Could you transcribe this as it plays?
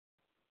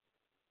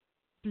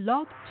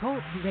Blog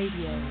Talk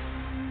Radio.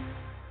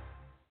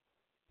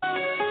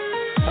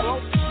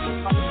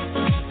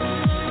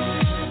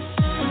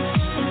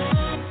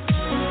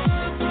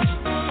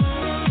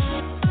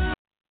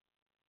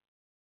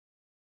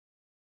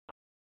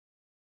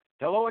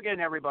 Hello again,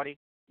 everybody.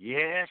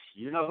 Yes,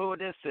 you know who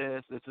this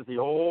is. This is the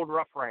old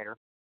Rough Rider.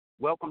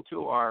 Welcome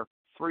to our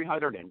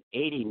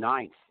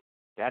 389th.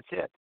 That's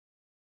it.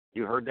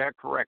 You heard that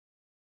correct.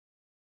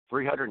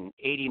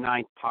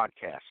 389th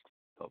podcast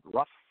of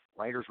Rough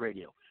Riders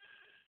Radio.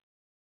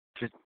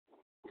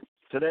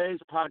 Today's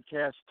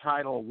podcast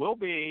title will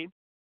be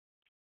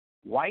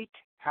White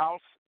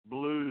House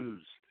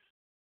Blues.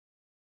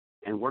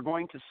 And we're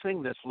going to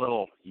sing this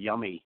little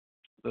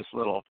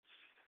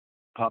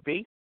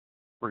puppy.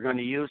 We're going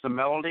to use the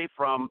melody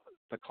from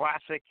the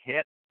classic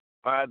hit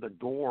by the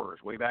Doors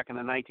way back in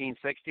the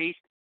 1960s,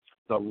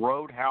 the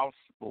Roadhouse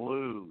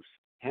Blues.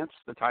 Hence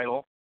the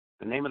title,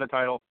 the name of the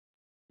title,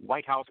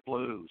 White House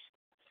Blues.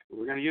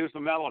 We're going to use the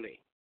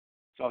melody.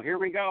 So here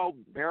we go.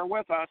 Bear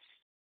with us.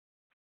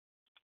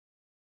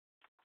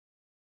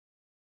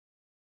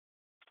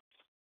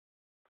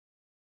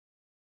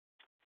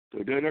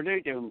 Little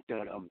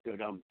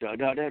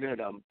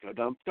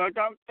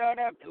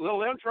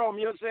intro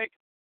music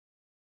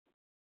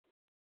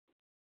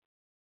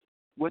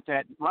with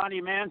that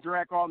Ronnie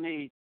Manzarek on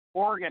the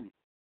organ.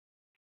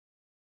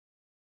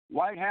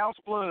 White House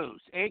Blues,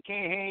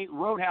 a.k.a.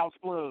 Roadhouse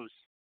Blues.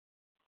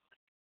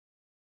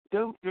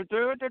 Here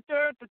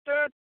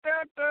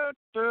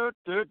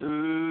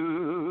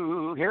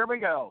we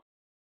go.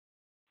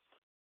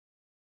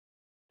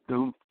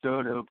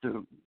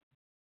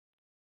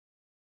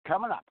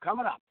 Coming up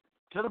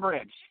to the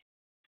bridge.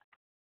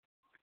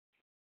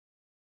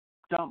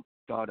 Dum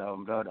da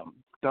dum da dum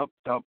dum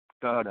dum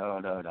da da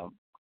da dum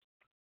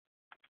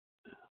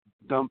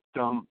dum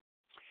dum.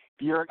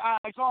 Your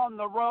eyes on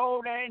the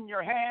road and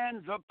your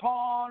hands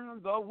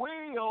upon the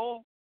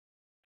wheel.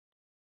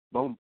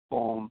 Boom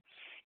boom.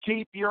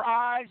 Keep your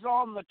eyes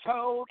on the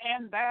toad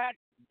and that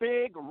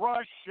big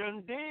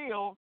Russian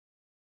deal.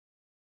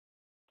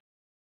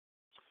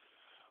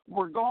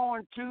 We're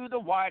going to the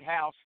White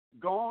House,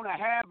 going to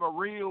have a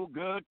real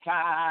good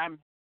time.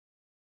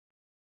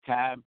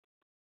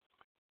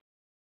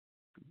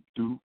 Doop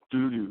doop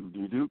doop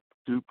doop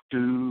doop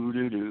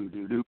doop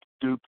doop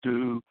doop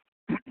doop.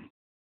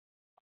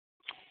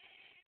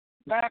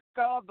 Back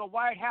of the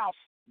White House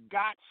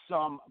got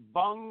some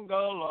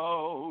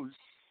bungalos.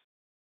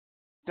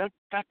 Da,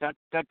 da, da,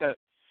 da, da.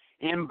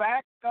 In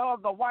back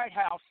of the White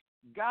House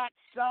got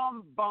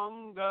some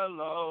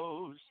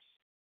bungalos.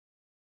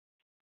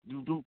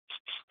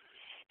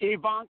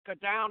 Ivanka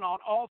down on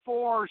all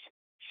fours,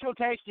 she'll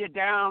take you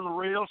down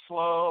real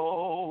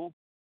slow.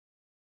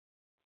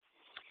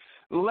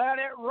 Let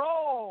it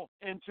roll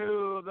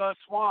into the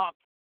swamp.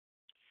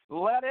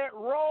 Let it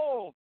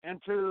roll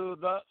into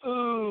the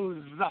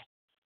ooze.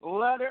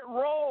 Let it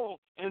roll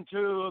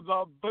into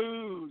the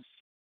booze.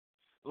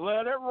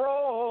 Let it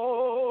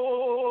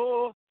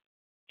roll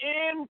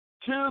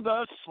into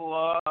the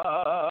sludge.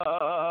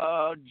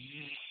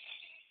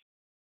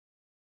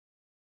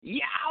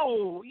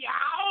 Yow,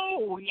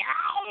 yow,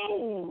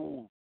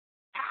 yow.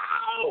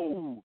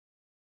 Ow.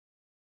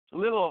 A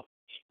little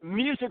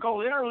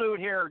musical interlude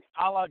here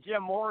a la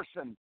Jim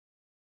Morrison.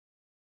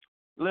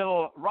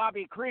 Little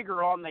Robbie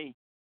Krieger on the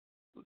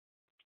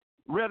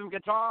rhythm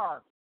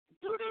guitar.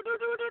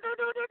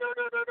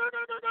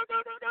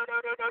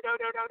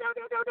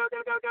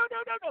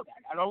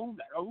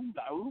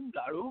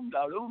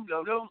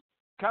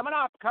 Coming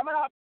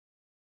up.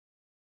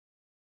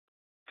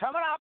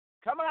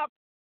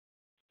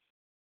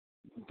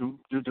 Doop,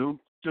 doop, doop,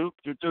 doop,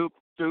 doop,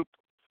 doop.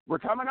 We're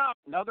coming up.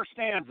 Another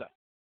stanza.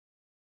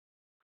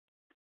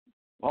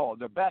 Oh,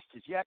 the best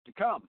is yet to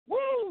come.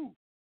 Woo!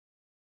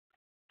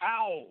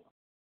 Ow!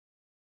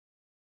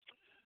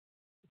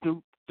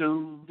 Doop,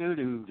 doop, doop,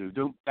 doop, doop,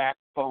 doop.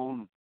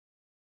 Backbone.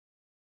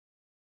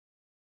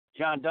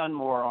 John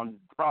Dunmore on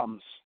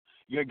drums.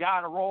 You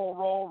gotta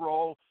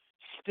roll.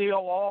 Steal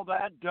all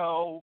that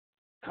dough.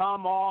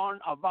 Come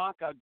on,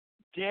 Ivanka.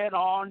 Get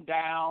on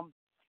down.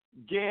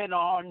 Get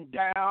on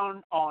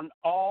down on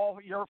all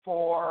your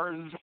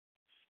fours.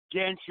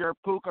 Against your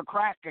puka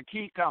cracka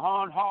kika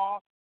hon ha.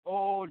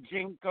 Oh,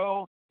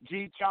 jinko.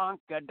 G-chonk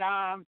a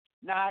dime.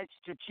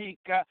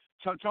 Nice-chaquita.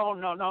 Cho-cho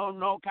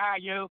no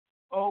caillou.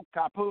 Oh,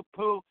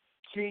 kapoo.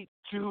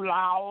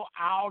 Chi-cho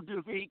I'll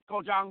do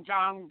fecal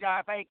jong-jong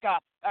feca.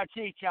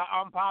 Cheech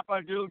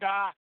pappa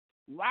dooda.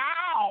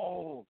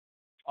 Wow.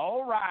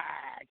 All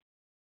right.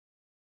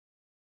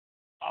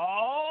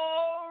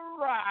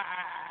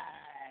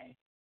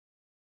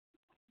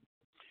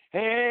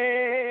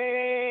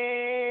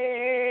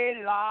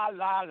 Heyyy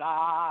La-la-la.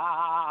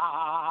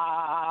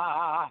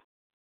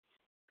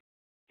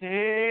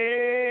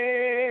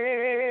 Heyyy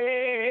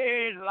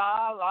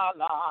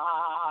La-la-la.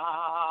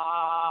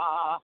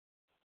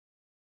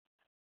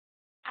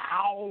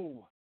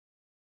 Ow.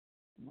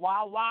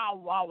 Wow.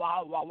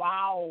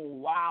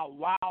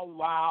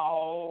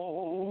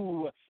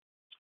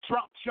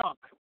 Trump chunk.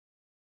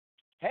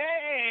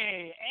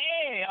 Hey,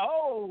 hey,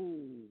 oh.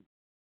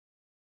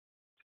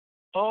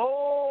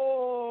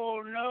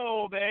 Oh,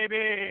 no,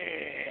 baby.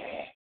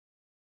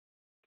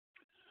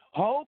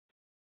 Hope.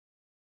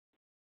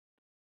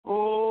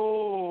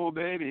 Oh,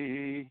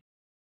 baby.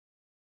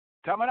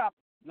 Coming up,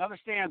 another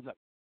stanza.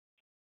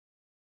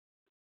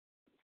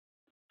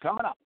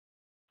 Coming up.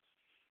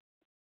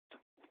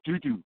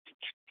 Do-do.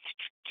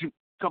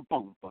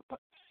 Kaboom.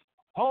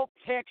 Hope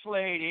Hicks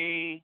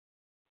lady.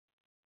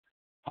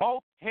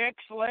 Hope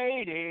Hicks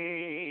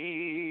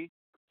lady.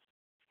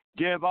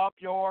 Give up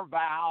your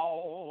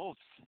vows.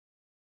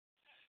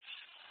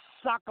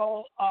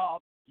 Suckle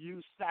up,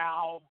 you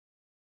sow.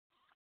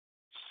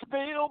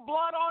 Spill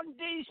blood on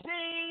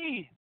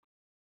DC.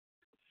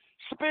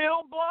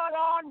 Spill blood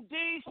on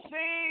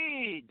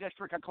DC.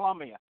 District of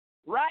Columbia.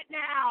 Right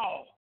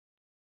now.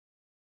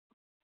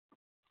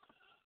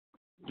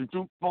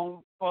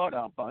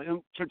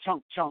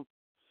 Chunk.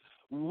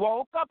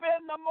 Woke up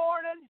in the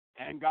morning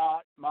and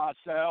got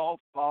myself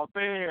a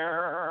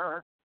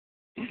beer.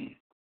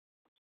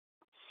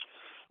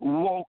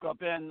 Woke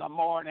up in the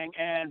morning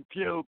and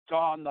puked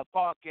on the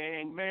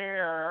fucking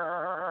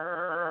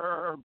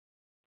mirror.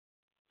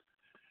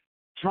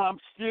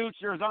 Trump's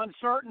future's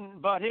uncertain,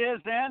 but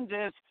his end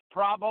is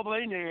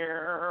probably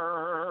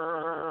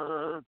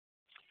near.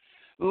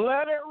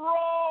 Let it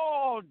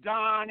roll,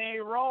 Donnie,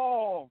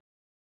 roll.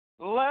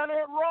 Let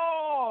it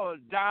roll,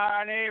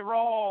 Donnie,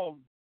 roll.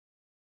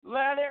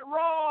 Let it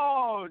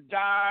roll,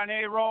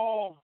 Donnie,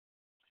 roll.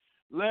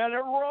 Let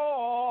it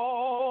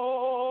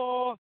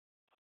roll,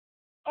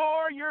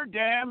 or your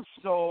damn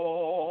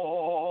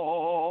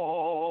soul.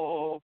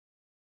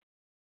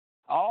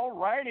 All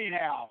righty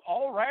now.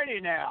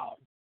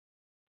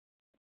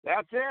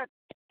 That's it.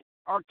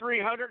 Our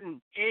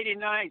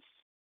 389th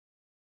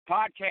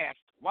podcast,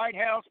 White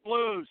House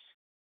Blues.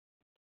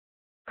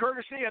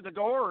 Courtesy of the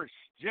Doors,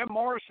 Jim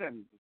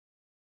Morrison,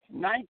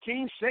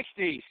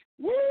 1960s.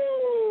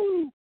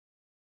 Woo!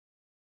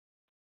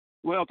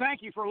 Well,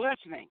 thank you for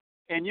listening.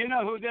 And you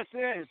know who this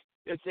is.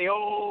 It's the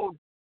old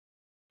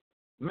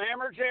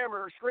Mammer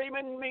Jammer,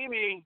 Screaming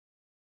Mimi,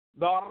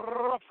 the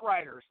Rough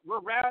Riders.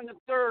 We're round the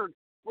third.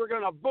 We're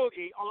going to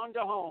boogie on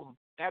to home.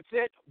 That's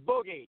it,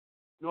 boogie.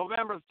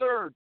 November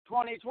 3rd,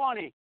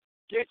 2020.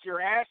 Get your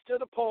ass to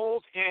the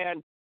polls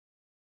and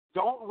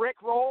don't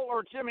rickroll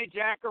or Jimmy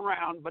Jack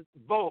around, but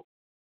vote.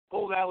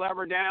 Pull that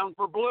lever down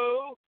for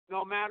blue,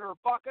 no matter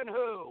fucking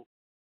who.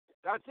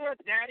 That's it.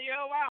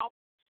 Daddy-o out.